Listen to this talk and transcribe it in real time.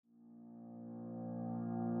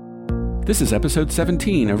This is episode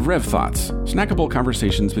 17 of Rev Thoughts, snackable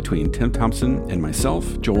conversations between Tim Thompson and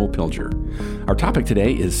myself, Joel Pilger. Our topic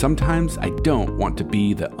today is sometimes I don't want to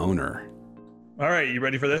be the owner. All right, you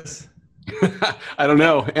ready for this? I don't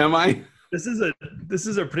know. Am I? This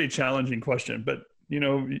is a pretty challenging question, but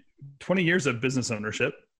 20 years of business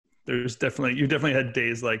ownership, you definitely had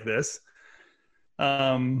days like this.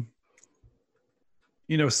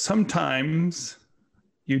 Sometimes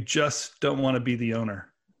you just don't want to be the owner.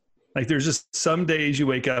 Like there's just some days you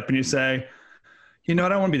wake up and you say, I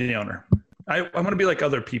don't want to be the owner. I want to be like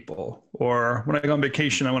other people. Or when I go on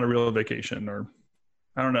vacation, I want a real vacation. Or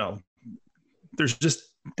I don't know. There's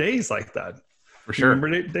just days like that. For sure.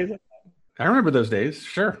 Remember days like that? I remember those days.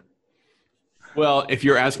 Sure. Well, if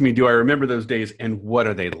you're asking me, do I remember those days and what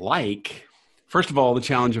are they like? First of all, the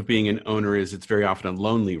challenge of being an owner is it's very often a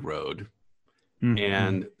lonely road. Mm-hmm.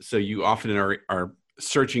 And so you often are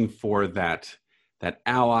searching for that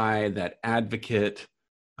ally, that advocate,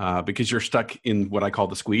 because you're stuck in what I call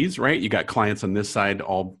the squeeze, right? You got clients on this side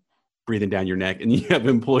all breathing down your neck, and you have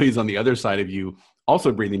employees on the other side of you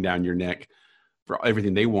also breathing down your neck for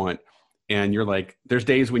everything they want. And you're like, there's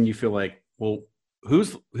days when you feel like, well,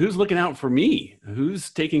 who's looking out for me?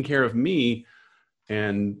 Who's taking care of me?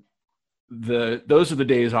 And those are the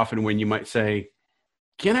days often when you might say,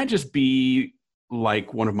 can I just be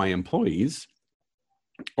like one of my employees?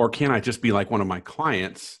 Or can I just be like one of my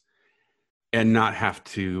clients and not have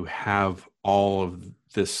to have all of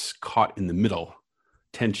this caught in the middle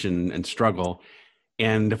tension and struggle?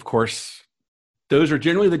 And of course, those are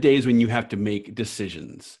generally the days when you have to make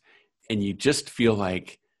decisions and you just feel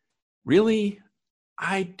like, really,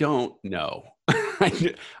 I don't know. I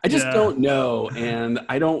just don't know. And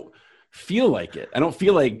I don't feel like it. I don't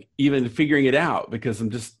feel like even figuring it out because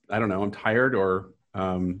I don't know, I'm tired or,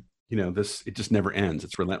 it just never ends.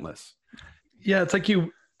 It's relentless. Yeah. It's like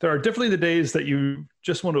there are definitely the days that you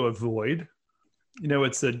just want to avoid.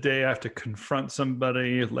 It's the day I have to confront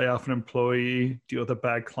somebody, lay off an employee, deal with a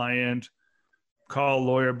bad client, call a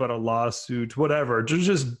lawyer about a lawsuit, whatever. There's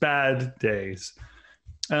just bad days.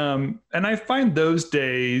 And I find those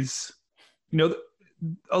days,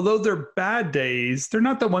 although they're bad days, they're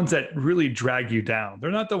not the ones that really drag you down.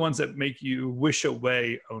 They're not the ones that make you wish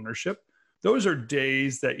away ownership. Those are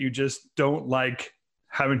days that you just don't like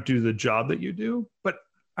having to do the job that you do. But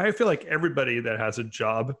I feel like everybody that has a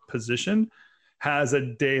job position has a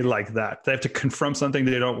day like that. They have to confront something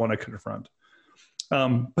they don't want to confront.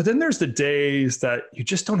 But then there's the days that you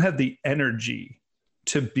just don't have the energy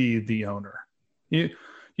to be the owner.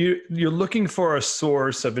 You're looking for a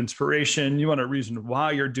source of inspiration. You want a reason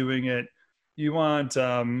why you're doing it. You want,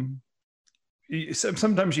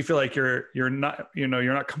 sometimes you feel like you're not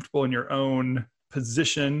comfortable in your own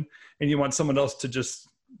position and you want someone else to just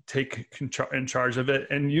take in charge of it.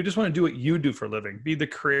 And you just want to do what you do for a living, be the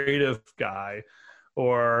creative guy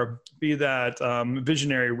or be that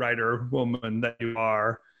visionary writer woman that you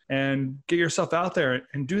are, and get yourself out there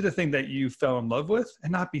and do the thing that you fell in love with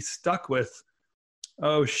and not be stuck with,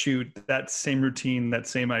 oh shoot, that same routine, that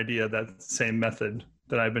same idea, that same method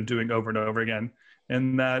that I've been doing over and over again.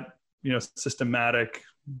 And that, systematic,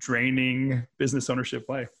 draining business ownership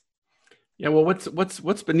way. Yeah. Well,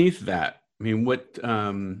 what's beneath that? I mean, what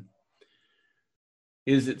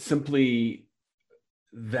is it simply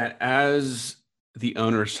that as the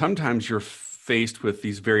owner, sometimes you're faced with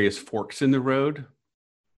these various forks in the road?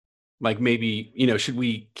 Like maybe, should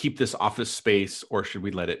we keep this office space or should we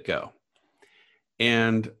let it go?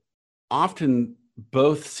 And often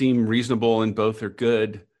both seem reasonable and both are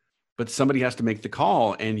good, but somebody has to make the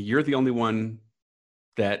call and you're the only one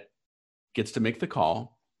that gets to make the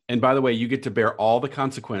call. And by the way, you get to bear all the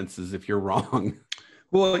consequences if you're wrong.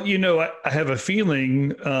 Well, I have a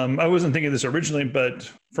feeling, I wasn't thinking this originally,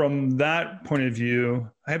 but from that point of view,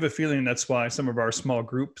 I have a feeling that's why some of our small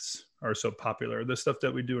groups are so popular. The stuff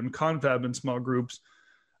that we do in Confab in small groups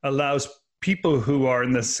allows people who are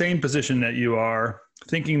in the same position that you are,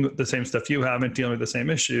 thinking the same stuff you have and dealing with the same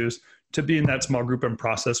issues, to be in that small group and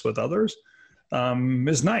process with others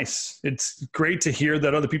is nice. It's great to hear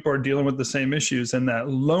that other people are dealing with the same issues, and that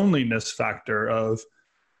loneliness factor of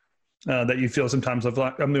that you feel sometimes of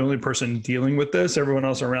like, I'm the only person dealing with this. Everyone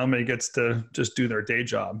else around me gets to just do their day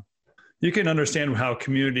job. You can understand how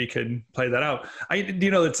community can play that out. I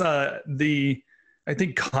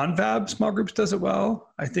think Confab small groups does it well.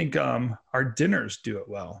 I think our dinners do it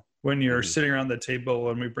well. When you're sitting around the table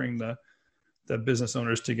and we bring the business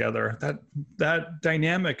owners together, that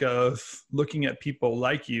dynamic of looking at people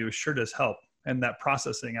like you sure does help, and that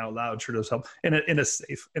processing out loud sure does help in a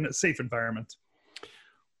safe environment.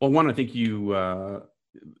 Well, one, I think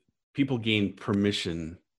people gain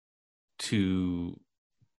permission to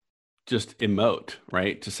just emote,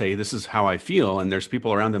 right? To say, this is how I feel. And there's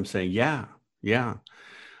people around them saying, yeah,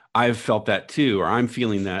 I've felt that too, or I'm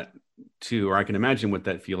feeling that too, or I can imagine what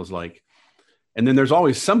that feels like. And then there's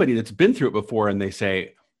always somebody that's been through it before and they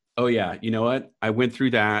say, oh yeah, you know what? I went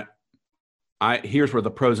through that. Here's where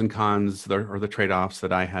the pros and cons or the trade-offs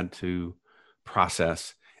that I had to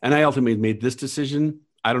process. And I ultimately made this decision.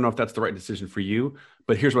 I don't know if that's the right decision for you,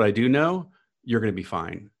 but here's what I do know. You're going to be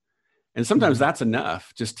fine. And sometimes that's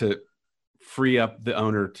enough just to free up the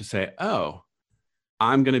owner to say, oh,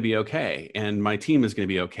 I'm going to be okay. And my team is going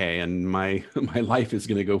to be okay. And my life is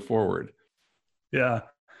going to go forward. Yeah.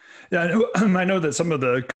 Yeah. I know that some of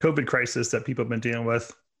the COVID crisis that people have been dealing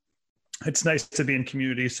with, it's nice to be in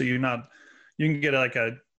community. So you can get like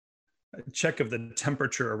a check of the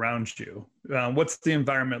temperature around you. What's the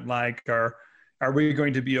environment like? Are we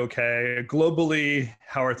going to be okay globally?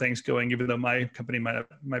 How are things going? Even though my company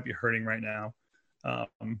might be hurting right now,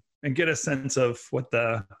 and get a sense of what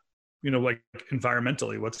like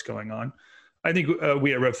environmentally what's going on. I think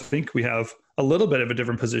we at RevThink, we have a little bit of a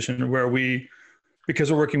different position where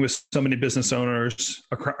because we're working with so many business owners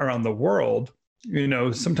around the world,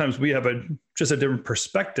 sometimes we have just a different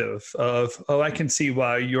perspective of, oh, I can see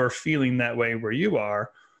why you're feeling that way where you are.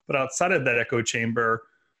 But outside of that echo chamber,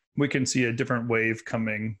 we can see a different wave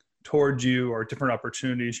coming towards you or different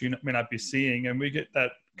opportunities you may not be seeing. And we get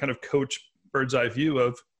that kind of coach bird's eye view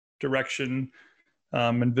of direction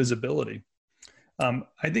and visibility.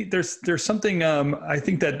 I think there's something, I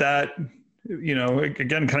think that,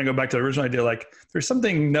 again, kind of go back to the original idea, like there's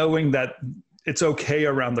something knowing that it's okay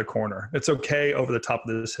around the corner. It's okay over the top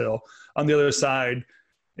of this hill. On the other side,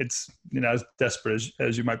 it's, as desperate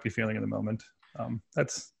as you might be feeling in the moment.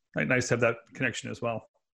 That's nice to have that connection as well.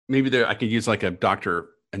 Maybe I could use like a doctor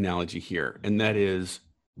analogy here. And that is,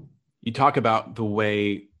 you talk about the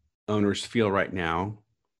way owners feel right now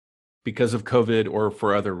because of COVID or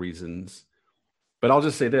for other reasons. But I'll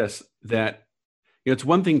just say this, that it's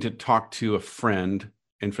one thing to talk to a friend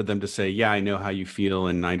and for them to say, yeah, I know how you feel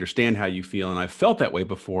and I understand how you feel and I've felt that way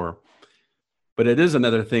before. But it is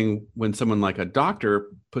another thing when someone like a doctor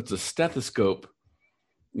puts a stethoscope,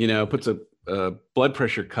 puts a blood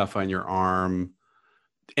pressure cuff on your arm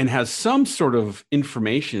and has some sort of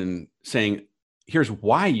information saying, here's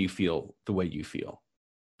why you feel the way you feel.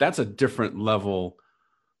 That's a different level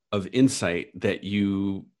of insight that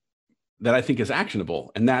I think is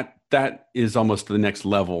actionable. And that is almost the next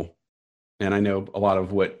level. And I know a lot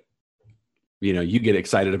of what, you get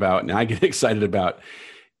excited about and I get excited about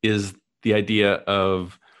is the idea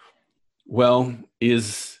of, well,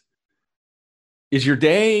 is your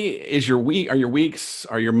day, is your week, are your weeks,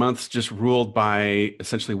 are your months just ruled by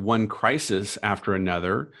essentially one crisis after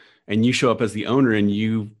another? And you show up as the owner and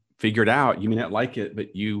you figure it out. You may not like it,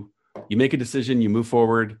 but you make a decision, you move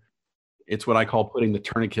forward. It's what I call putting the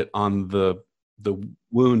tourniquet on the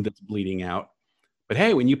wound that's bleeding out. But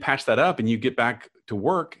hey, when you patch that up and you get back to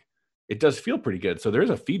work, it does feel pretty good. So there's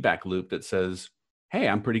a feedback loop that says, hey,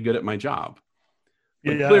 I'm pretty good at my job.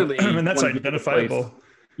 But clearly, and that's identifiable.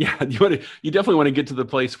 Yeah, you definitely want to get to the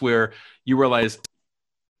place where you realize,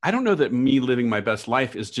 I don't know that me living my best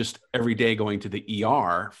life is just every day going to the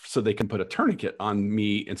ER so they can put a tourniquet on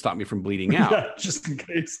me and stop me from bleeding out. Yeah, just in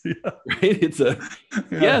case. Yeah. Right?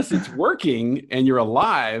 Yes, it's working and you're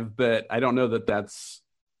alive, but I don't know that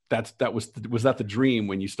was that the dream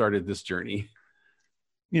when you started this journey?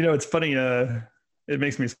 It's funny. It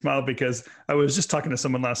makes me smile because I was just talking to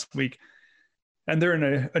someone last week and they're in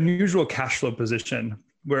an unusual cash flow position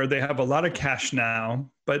where they have a lot of cash now,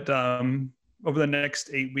 but over the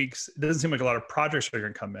next 8 weeks, it doesn't seem like a lot of projects are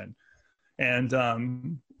going to come in.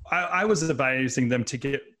 And I was advising them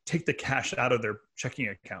to take the cash out of their checking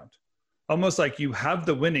account. Almost like you have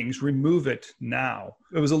the winnings, remove it now.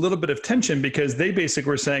 It was a little bit of tension because they basically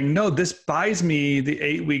were saying, no, this buys me the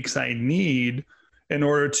 8 weeks I need in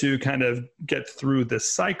order to kind of get through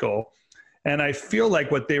this cycle. And I feel like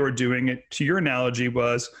what they were doing, to your analogy,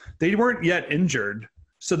 was they weren't yet injured.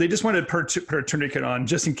 So they just wanted to put a tourniquet on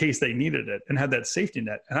just in case they needed it and have that safety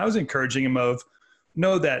net. And I was encouraging them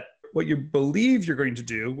know that what you believe you're going to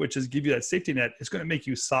do, which is give you that safety net, is going to make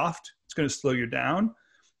you soft. It's going to slow you down.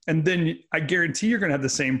 And then I guarantee you're going to have the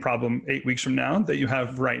same problem 8 weeks from now that you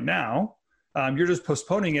have right now. You're just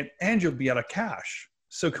postponing it and you'll be out of cash.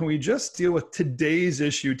 So can we just deal with today's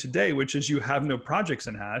issue today, which is you have no projects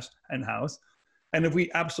in-house. And if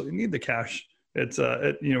we absolutely need the cash, we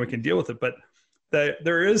can deal with it. But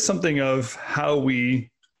there is something of how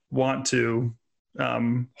we want to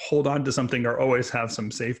hold on to something or always have some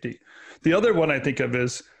safety. The other one I think of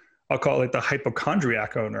is I'll call it like the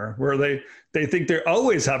hypochondriac owner, where they think they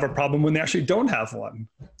always have a problem when they actually don't have one.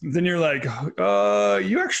 Then you're like,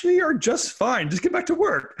 you actually are just fine. Just get back to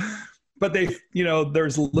work. But they,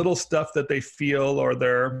 there's little stuff that they feel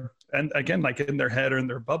and again, like in their head or in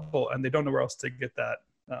their bubble, and they don't know where else to get that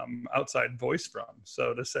outside voice from.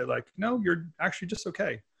 So to say like, no, you're actually just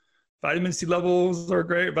okay. Vitamin C levels are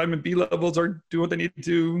great. Vitamin B levels are doing what they need to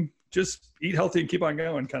do. Just eat healthy and keep on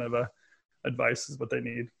going. Kind of advice is what they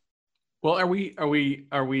need. Well, are we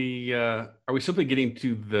simply getting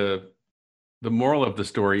to the moral of the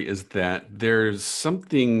story is that there's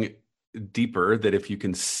something deeper that if you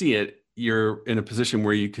can see it, you're in a position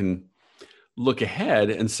where you can look ahead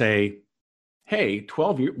and say, hey,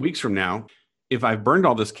 12 weeks from now, if I've burned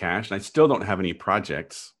all this cash and I still don't have any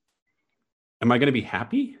projects, am I going to be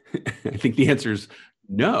happy? I think the answer is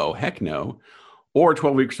no, heck no. Or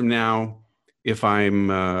 12 weeks from now, if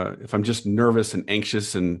I'm just nervous and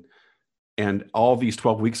anxious and all these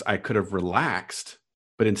 12 weeks I could have relaxed,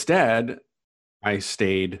 but instead I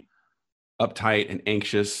stayed uptight and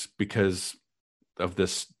anxious because of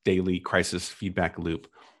this daily crisis feedback loop.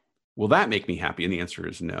 Will that make me happy? And the answer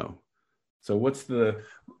is no. So what's the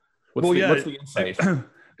insight?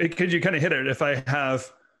 Could you kind of hit it? If I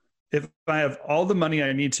have all the money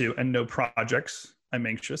I need to and no projects, I'm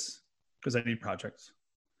anxious because I need projects.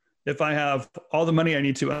 If I have all the money I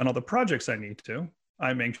need to and all the projects I need to,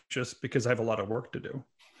 I'm anxious because I have a lot of work to do.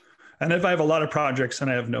 And if I have a lot of projects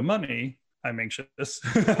and I have no money, I'm anxious,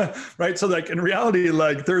 right? So like in reality,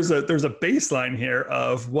 like there's a baseline here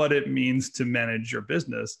of what it means to manage your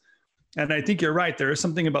business. And I think you're right. There is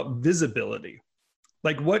something about visibility.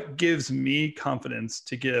 Like what gives me confidence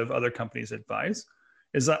to give other companies advice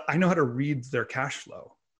is that I know how to read their cash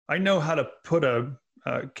flow. I know how to put a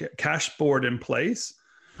cash board in place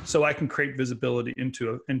so I can create visibility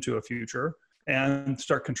into a future and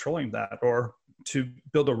start controlling that, or to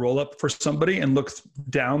build a roll up for somebody and look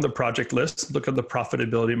down the project list, look at the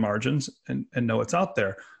profitability margins and know what's out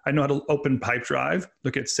there. I know how to open Pipedrive,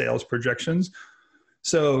 look at sales projections.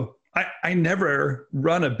 So I never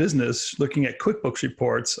run a business looking at QuickBooks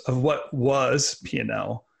reports of what was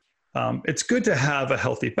P&L. It's good to have a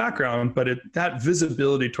healthy background, but that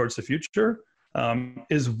visibility towards the future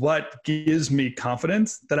is what gives me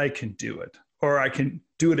confidence that I can do it, or I can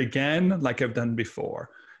do it again like I've done before.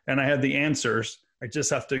 And I have the answers. I just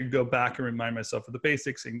have to go back and remind myself of the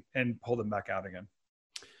basics and pull them back out again.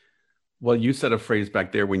 Well, you said a phrase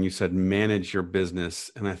back there when you said manage your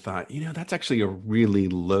business. And I thought, that's actually a really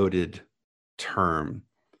loaded term.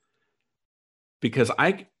 Because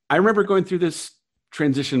I remember going through this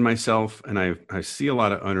transition myself, and I see a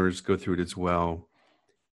lot of owners go through it as well.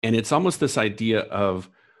 And it's almost this idea of,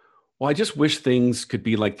 well, I just wish things could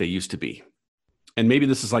be like they used to be. And maybe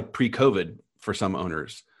this is like pre-COVID for some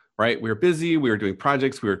owners, right? We were busy, we were doing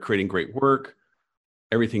projects, we were creating great work.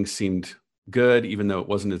 Everything seemed good, even though it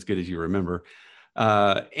wasn't as good as you remember.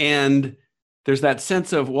 And there's that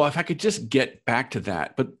sense of, well, if I could just get back to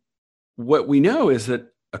that. But what we know is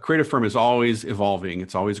that a creative firm is always evolving,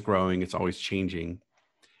 it's always growing, it's always changing.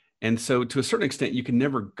 And so to a certain extent, you can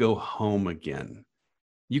never go home again.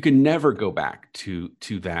 You can never go back to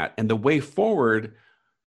that. And the way forward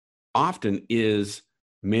often is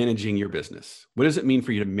managing your business. What does it mean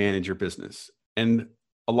for you to manage your business? And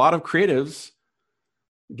a lot of creatives,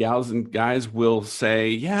 gals and guys, will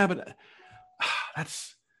say, yeah, but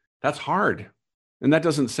that's hard. And that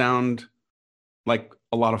doesn't sound like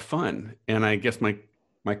a lot of fun. And I guess my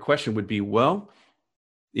question would be, well,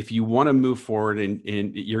 if you want to move forward and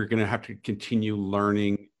you're going to have to continue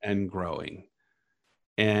learning and growing.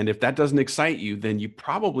 And if that doesn't excite you, then you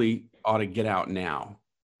probably ought to get out now,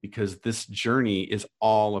 because this journey is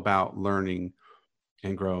all about learning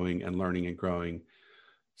and growing and learning and growing.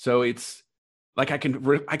 So it's like I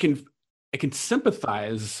can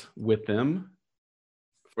sympathize with them,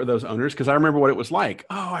 for those owners, because I remember what it was like.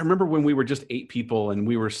 Oh, I remember when we were just 8 people and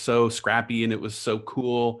we were so scrappy and it was so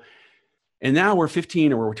cool. And now we're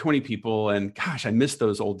 15 or we're 20 people, and gosh, I miss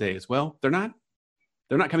those old days. Well, they're not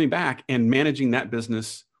coming back. And managing that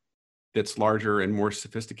business that's larger and more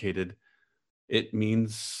sophisticated, it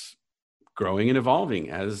means growing and evolving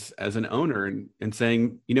as an owner and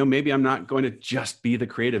saying, maybe I'm not going to just be the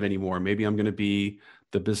creative anymore. Maybe I'm going to be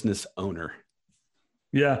the business owner.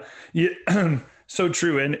 Yeah. So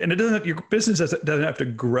true. And your business doesn't have to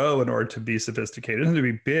grow in order to be sophisticated. It doesn't have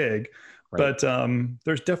to be big, right. But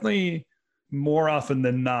there's definitely more often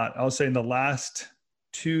than not, I'll say in the last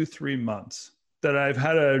 2-3 months, that I've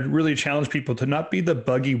had to really challenge people to not be the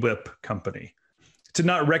buggy whip company, to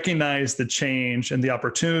not recognize the change and the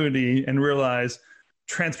opportunity and realize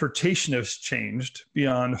transportation has changed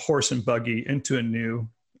beyond horse and buggy into a new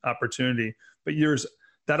opportunity. But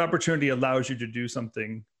that opportunity allows you to do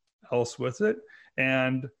something else with it.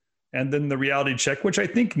 And then the reality check, which I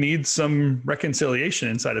think needs some reconciliation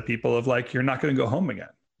inside of people of like, you're not going to go home again.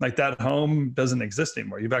 Like that home doesn't exist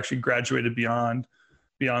anymore. You've actually graduated beyond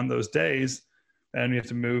those days, and you have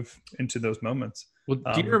to move into those moments. Well,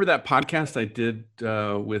 do you remember that podcast I did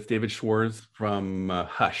with David Schwartz from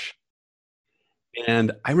Hush?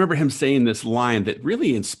 And I remember him saying this line that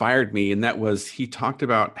really inspired me. And that was, he talked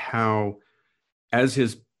about how as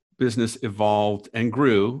his business evolved and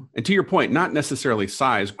grew, and to your point, not necessarily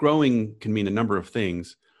size, growing can mean a number of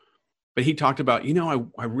things. But he talked about,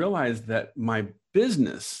 I realized that my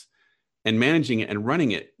business and managing it and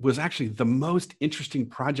running it was actually the most interesting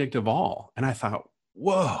project of all. And I thought,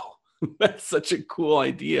 whoa, that's such a cool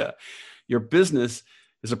idea. Your business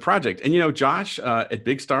is a project. And, Josh at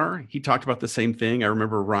Big Star, he talked about the same thing. I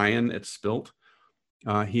remember Ryan at Spilt.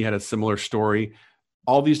 He had a similar story.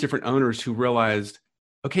 All these different owners who realized,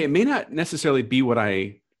 okay, it may not necessarily be what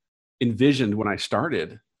I envisioned when I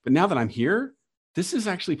started, but now that I'm here, this is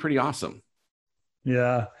actually pretty awesome.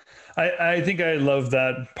 Yeah. I think I love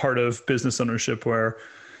that part of business ownership where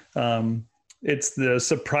it's the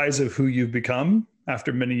surprise of who you've become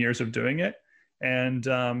after many years of doing it. And,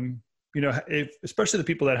 especially the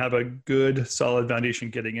people that have a good, solid foundation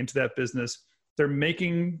getting into that business, they're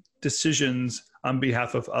making decisions on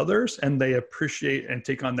behalf of others, and they appreciate and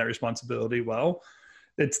take on that responsibility well.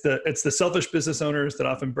 It's the selfish business owners that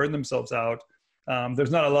often burn themselves out.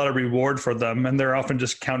 There's not a lot of reward for them, and they're often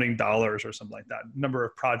just counting dollars or something like that, number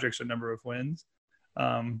of projects or number of wins.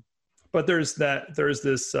 But there's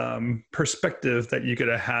this perspective that you get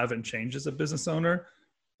to have and change as a business owner.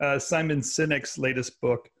 Simon Sinek's latest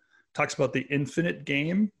book talks about the infinite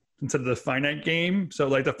game instead of the finite game. So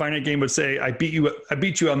like the finite game would say, I beat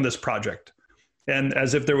you on this project. And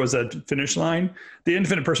as if there was a finish line, the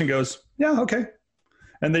infinite person goes, yeah, okay.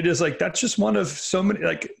 And they just like, that's just one of so many,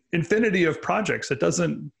 like infinity of projects. It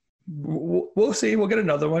doesn't, we'll see, we'll get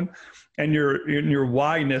another one. And your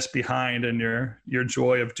why-ness behind and your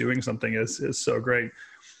joy of doing something is so great.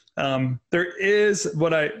 There is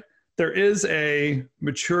a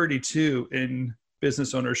maturity too in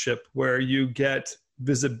business ownership where you get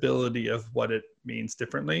visibility of what it means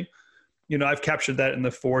differently. I've captured that in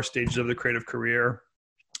the 4 stages of the creative career,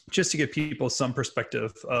 just to give people some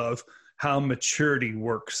perspective of how maturity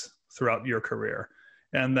works throughout your career.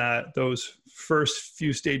 And that those first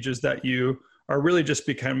few stages that you are really just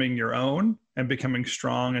becoming your own and becoming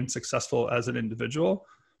strong and successful as an individual,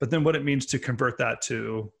 but then what it means to convert that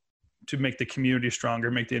to make the community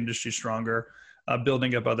stronger, make the industry stronger,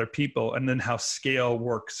 building up other people, and then how scale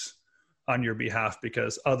works on your behalf,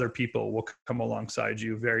 because other people will come alongside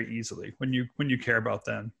you very easily when you care about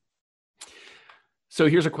them. So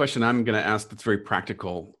here's a question I'm going to ask that's very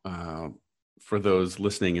practical for those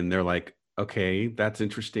listening. And they're like, okay, that's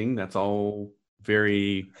interesting. That's all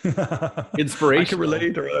very inspirational. I can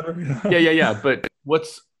relate or whatever. Yeah. But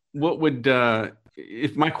what would,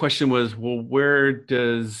 if my question was, well, where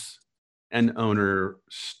does an owner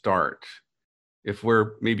start? If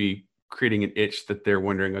we're maybe creating an itch that they're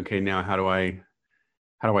wondering, okay, now how do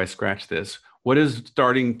I scratch this? What is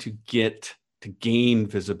starting to gain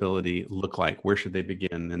visibility look like? Where should they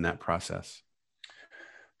begin in that process?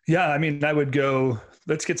 Yeah, I mean, I would go,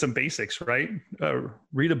 let's get some basics, right?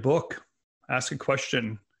 Read a book, ask a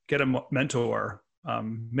question, get a mentor,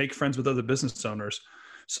 make friends with other business owners,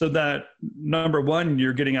 so that number one,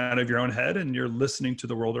 you're getting out of your own head and you're listening to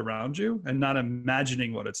the world around you and not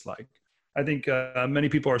imagining what it's like. I think many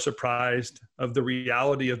people are surprised of the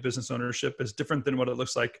reality of business ownership is different than what it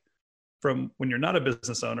looks like from when you're not a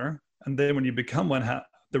business owner. And then when you become one,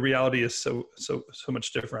 the reality is so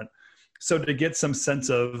much different. So to get some sense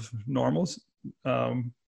of normals,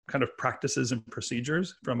 kind of practices and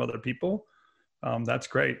procedures from other people, that's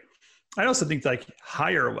great. I also think like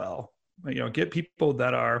hire well, get people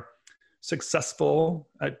that are successful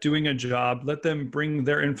at doing a job, let them bring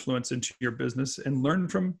their influence into your business and learn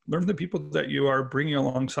from the people that you are bringing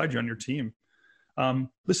alongside you on your team.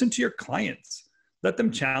 Listen to your clients, let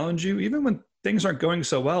them challenge you, even when things aren't going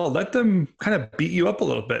so well, let them kind of beat you up a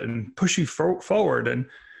little bit and push you forward and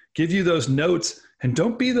give you those notes. And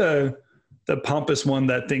don't be the pompous one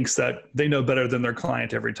that thinks that they know better than their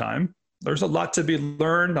client every time. There's a lot to be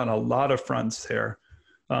learned on a lot of fronts here.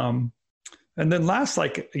 And then last,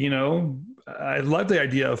 I love the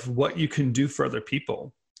idea of what you can do for other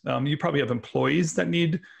people. You probably have employees that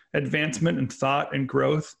need advancement and thought and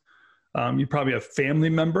growth. You probably have family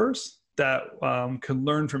members that can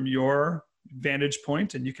learn from your vantage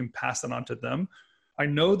point and you can pass that on to them. I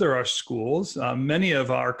know there are schools, many of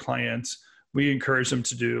our clients, we encourage them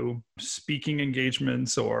to do speaking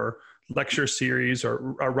engagements or lecture series or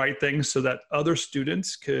write things so that other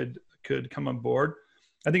students could come on board.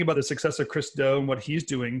 I think about the success of Chris Do and what he's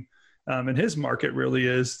doing in his market really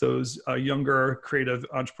is those younger creative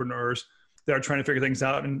entrepreneurs that are trying to figure things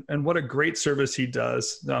out, and what a great service he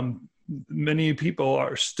does. Many people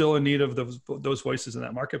are still in need of those voices in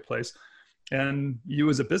that marketplace. And you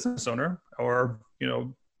as a business owner or,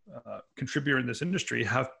 contributor in this industry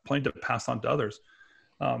have plenty to pass on to others.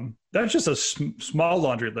 That's just a small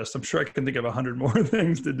laundry list. I'm sure I can think of 100 more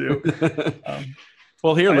things to do.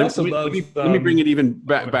 Well, here, let me bring it even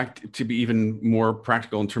back to be even more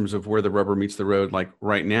practical in terms of where the rubber meets the road. Like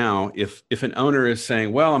right now, if an owner is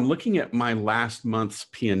saying, well, I'm looking at my last month's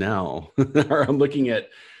P&L or I'm looking at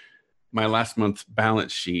my last month's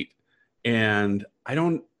balance sheet and I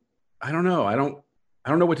don't know. I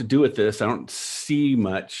don't know what to do with this. I don't see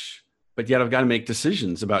much, but yet I've got to make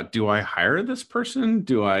decisions about, do I hire this person?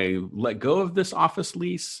 Do I let go of this office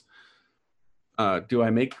lease? Do I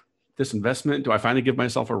make this investment? Do I finally give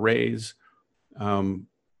myself a raise?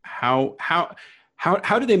 How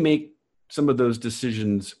do they make some of those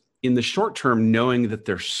decisions in the short term, knowing that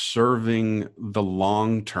they're serving the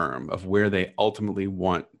long term of where they ultimately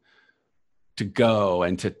want to go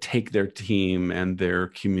and to take their team and their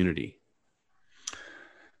community?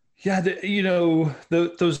 Yeah,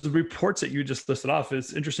 those reports that you just listed off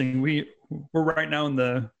is interesting. We're right now in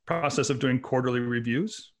the process of doing quarterly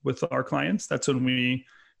reviews with our clients. That's when we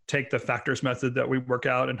take the factors method that we work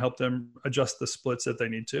out and help them adjust the splits that they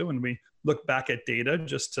need to. And we look back at data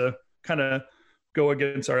just to kind of go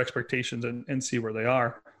against our expectations and see where they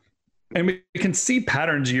are. And we can see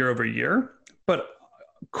patterns year over year, but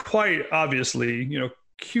quite obviously,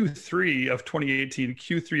 Q3 of 2018,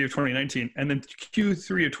 Q3 of 2019, and then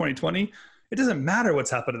Q3 of 2020, it doesn't matter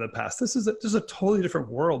what's happened in the past. This is a totally different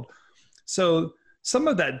world. So some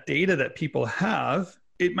of that data that people have,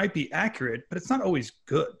 it might be accurate, but it's not always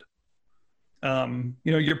good.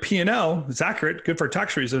 Your P&L is accurate, good for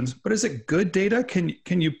tax reasons, but is it good data?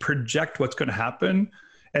 Can you project what's going to happen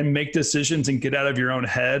and make decisions and get out of your own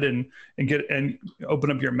head and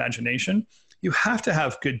open up your imagination? You have to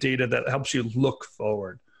have good data that helps you look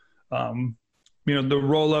forward. The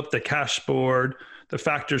roll up, the cash board, the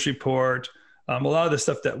factors report, a lot of the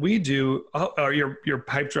stuff that we do, or your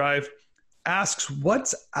pipe drive asks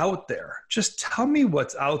what's out there. Just tell me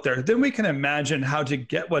what's out there. Then we can imagine how to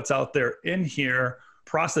get what's out there in here,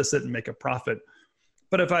 process it, and make a profit.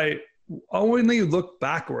 But if I only look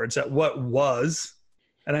backwards at what was,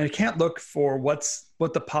 and I can't look for what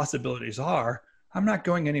the possibilities are, I'm not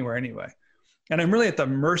going anywhere anyway. And I'm really at the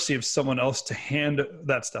mercy of someone else to hand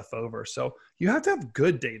that stuff over. So you have to have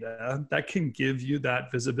good data that can give you that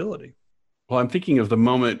visibility. Well, I'm thinking of the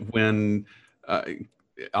moment when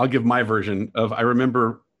I'll give my version of, I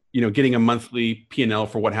remember, getting a monthly P&L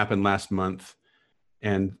for what happened last month.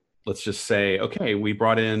 And let's just say, okay, we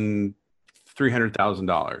brought in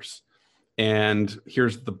 $300,000 and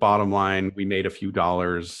here's the bottom line. We made a few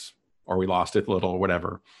dollars or we lost it a little or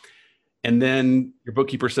whatever. And then your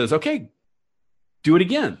bookkeeper says, okay, do it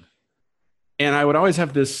again. And I would always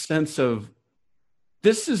have this sense of,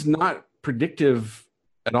 this is not predictive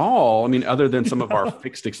at all. I mean, other than some of our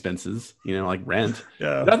fixed expenses, like rent.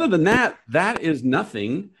 Yeah. But other than that, that is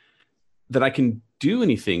nothing that I can do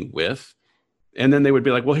anything with. And then they would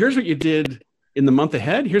be like, well, here's what you did in the month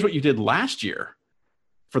ahead. Here's what you did last year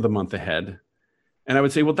for the month ahead. And I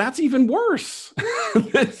would say, well, that's even worse.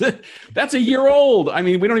 That's a year old. I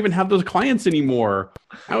mean, we don't even have those clients anymore.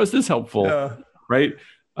 How is this helpful? Yeah. Right.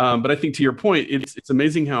 But I think to your point, it's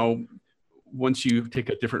amazing how once you take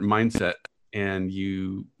a different mindset and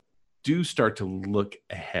you do start to look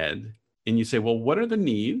ahead and you say, well, what are the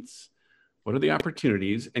needs? What are the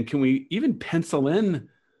opportunities? And can we even pencil in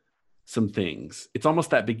some things? It's almost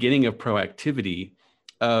that beginning of proactivity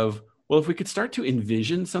of, well, if we could start to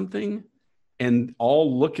envision something and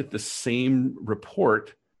all look at the same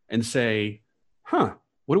report and say,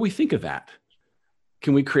 what do we think of that?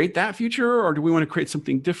 Can we create that future or do we want to create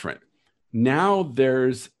something different? Now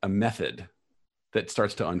there's a that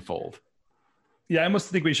starts to unfold. Yeah, I almost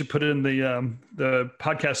think we should put in the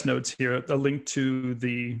podcast notes here a link to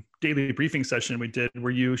the daily briefing session we did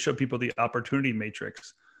where you show people the opportunity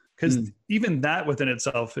matrix. Because even that within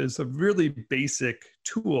itself is a really basic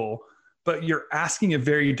tool, but you're asking a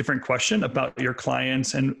very different question about your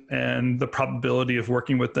clients and the probability of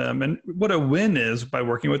working with them and what a win is by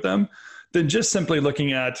working with them than just simply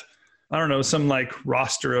looking at, I don't know, some like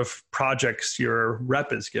roster of projects your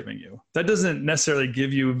rep is giving you. That doesn't necessarily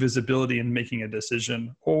give you visibility in making a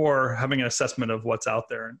decision or having an assessment of what's out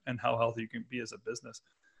there and how healthy you can be as a business.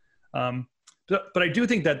 But I do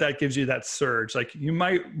think that gives you that surge. Like you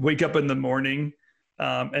might wake up in the morning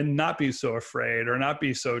and not be so afraid or not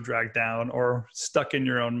be so dragged down or stuck in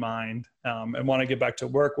your own mind and want to get back to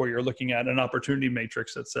work where you're looking at an opportunity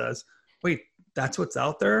matrix that says, wait, that's what's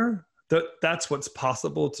out there? That's what's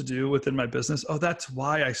possible to do within my business. Oh, that's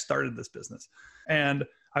why I started this business. And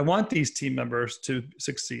I want these team members to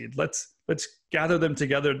succeed. Let's gather them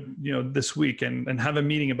together, this week and have a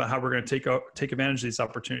meeting about how we're going to take advantage of these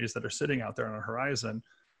opportunities that are sitting out there on the horizon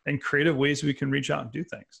and creative ways we can reach out and do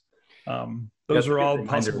things. Those are all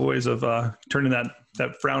possible ways of turning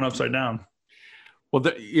that frown upside down. Well,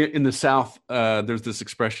 in the South, there's this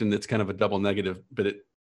expression that's kind of a double negative, but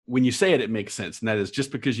when you say it, it makes sense. And that is,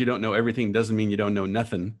 just because you don't know everything doesn't mean you don't know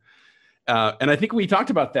nothing. And I think we talked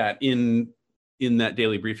about that in that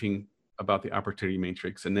daily briefing about the opportunity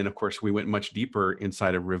matrix. And then of course we went much deeper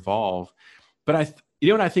inside of Revolve. But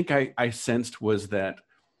what I think I sensed was that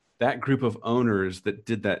group of owners that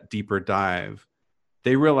did that deeper dive,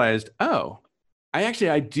 they realized, oh,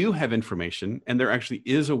 I do have information, and there actually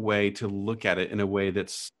is a way to look at it in a way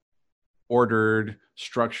that's ordered,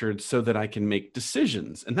 structured, so that I can make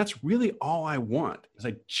decisions. And that's really all I want, is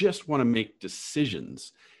I just want to make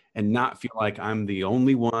decisions and not feel like I'm the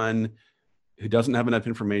only one who doesn't have enough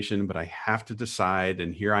information, but I have to decide.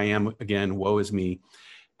 And here I am again, woe is me.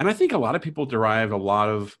 And I think a lot of people derive a lot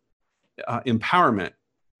of empowerment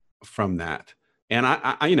from that. And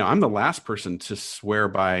I'm the last person to swear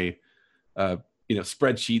by,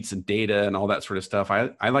 spreadsheets and data and all that sort of stuff.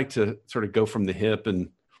 I like to sort of go from the hip, and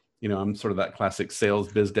I'm sort of that classic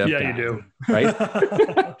sales biz dev guy, you do, right?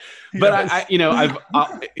 But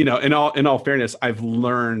yes. In all fairness, I've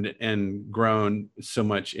learned and grown so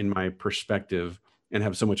much in my perspective and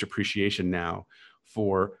have so much appreciation now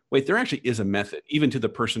for, there actually is a method, even to the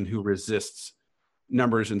person who resists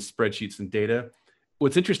numbers and spreadsheets and data.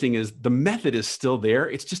 What's interesting is the method is still there.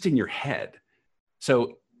 It's just in your head.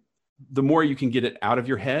 So the more you can get it out of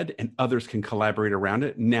your head and others can collaborate around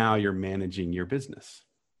it, now you're managing your business.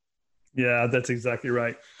 Yeah, that's exactly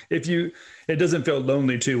right. It doesn't feel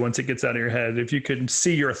lonely too once it gets out of your head. If you can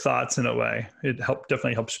see your thoughts in a way, it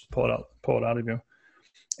definitely helps pull it out of you.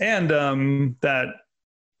 And that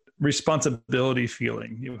responsibility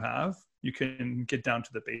feeling you have, you can get down to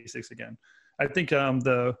the basics again. I think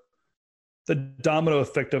the domino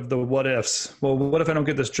effect of the what ifs. Well, what if I don't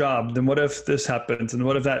get this job? Then what if this happens? And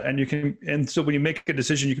what if that? And so when you make a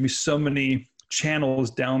decision, you can be so many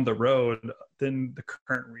channels down the road than the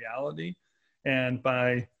current reality. And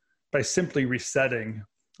by simply resetting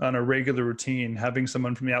on a regular routine, having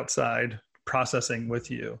someone from the outside processing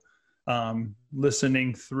with you,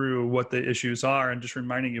 listening through what the issues are and just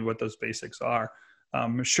reminding you what those basics are,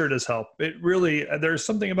 sure does help. It really, there's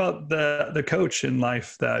something about the coach in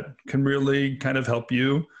life that can really kind of help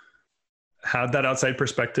you have that outside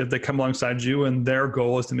perspective that come alongside you, and their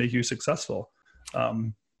goal is to make you successful.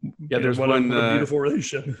 There's what a beautiful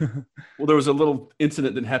relationship. Well, there was a little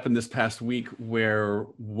incident that happened this past week where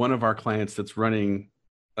one of our clients that's running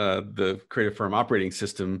the Creative Firm operating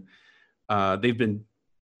system, they've been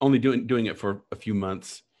only doing it for a few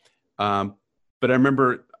months. But I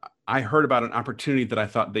remember I heard about an opportunity that I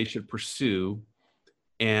thought they should pursue.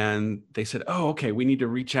 And they said, oh, okay, we need to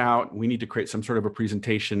reach out. We need to create some sort of a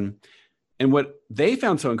presentation. And what they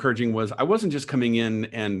found so encouraging was I wasn't just coming in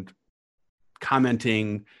and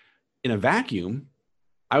commenting in a vacuum.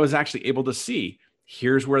 I was actually able to see,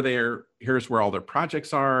 here's where all their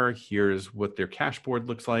projects are. Here's what their cash board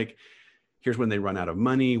looks like. Here's when they run out of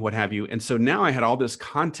money, what have you. And so now I had all this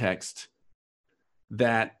context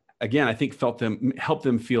that, again, I think helped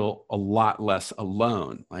them feel a lot less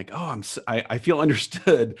alone. Like, oh, I feel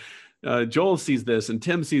understood. Joel sees this, and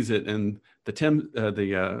Tim sees it, and the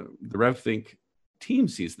RevThink team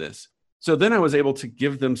sees this. So then I was able to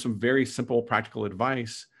give them some very simple, practical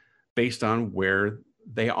advice based on where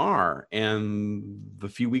they are and the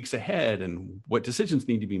few weeks ahead and what decisions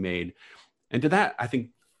need to be made. And to that, I think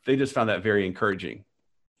they just found that very encouraging.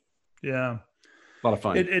 Yeah. A lot of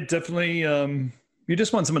fun. It definitely, you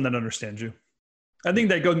just want someone that understands you. I think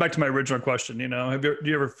that goes back to my original question, do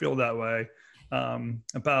you ever feel that way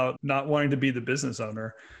about not wanting to be the business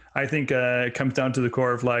owner? I think it comes down to the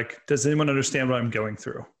core of like, does anyone understand what I'm going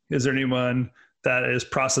through? Is there anyone that is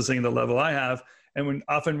processing the level I have? And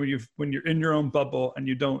when you're in your own bubble and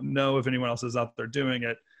you don't know if anyone else is out there doing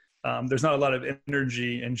it, there's not a lot of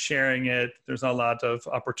energy in sharing it. There's not a lot of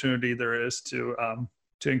opportunity there is to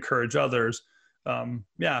encourage others.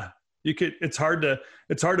 It's hard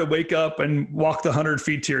to wake up and walk the 100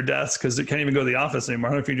 feet to your desk because it can't even go to the office anymore.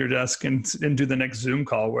 100 feet to your desk and do the next Zoom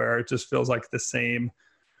call where it just feels like the same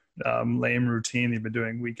lame routine you've been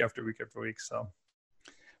doing week after week after week. So,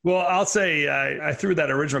 well, I'll say I threw that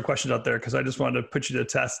original question out there because I just wanted to put you to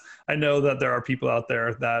test. I know that there are people out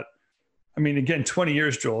there that, I mean, again, 20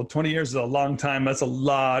 years, Joel, 20 years is a long time. That's a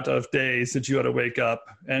lot of days that you got to wake up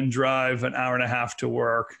and drive an hour and a half to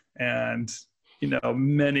work and,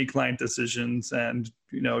 many client decisions. And,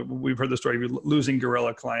 we've heard the story of losing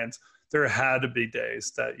Gorilla clients. There had to be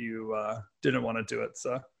days that you didn't want to do it.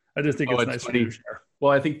 So I just think it's nice for you to share.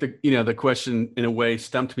 Well, I think the question in a way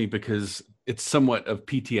stumped me because it's somewhat of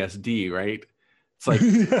PTSD, right? It's like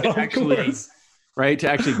to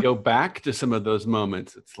actually go back to some of those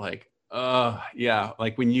moments. It's like,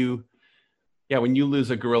 like when you lose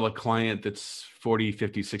a Gorilla client that's 40,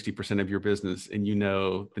 50, 60% of your business and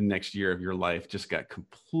the next year of your life just got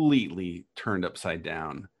completely turned upside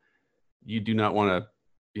down. You do not want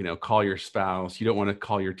to, call your spouse. You don't want to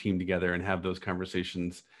call your team together and have those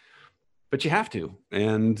conversations, but you have to.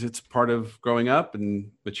 And it's part of growing up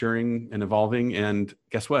and maturing and evolving and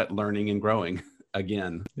guess what? Learning and growing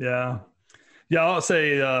again. Yeah. Yeah. I'll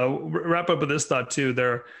say, wrap up with this thought too.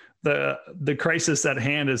 The crisis at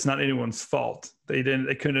hand is not anyone's fault. They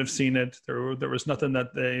couldn't have seen it. There was nothing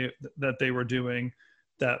that they were doing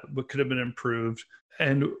that could have been improved.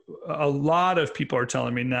 And a lot of people are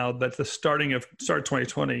telling me now that the start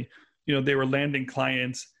 2020, they were landing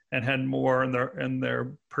clients and had more in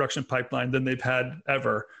their production pipeline than they've had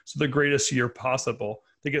ever. So the greatest year possible.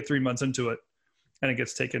 They get 3 months into it and it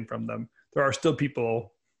gets taken from them. There are still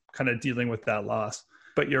people kind of dealing with that loss.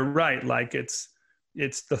 But you're right. Like it's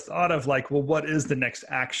the thought of like, well, what is the next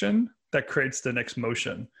action that creates the next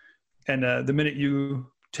motion? And the minute you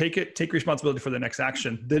take responsibility for the next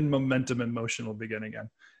action, then momentum and motion will begin again.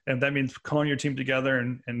 And that means calling your team together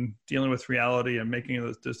and dealing with reality and making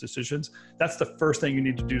those decisions. That's the first thing you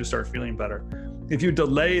need to do to start feeling better. If you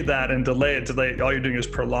delay that and delay it, all you're doing is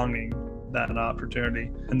prolonging that opportunity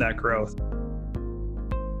and that growth.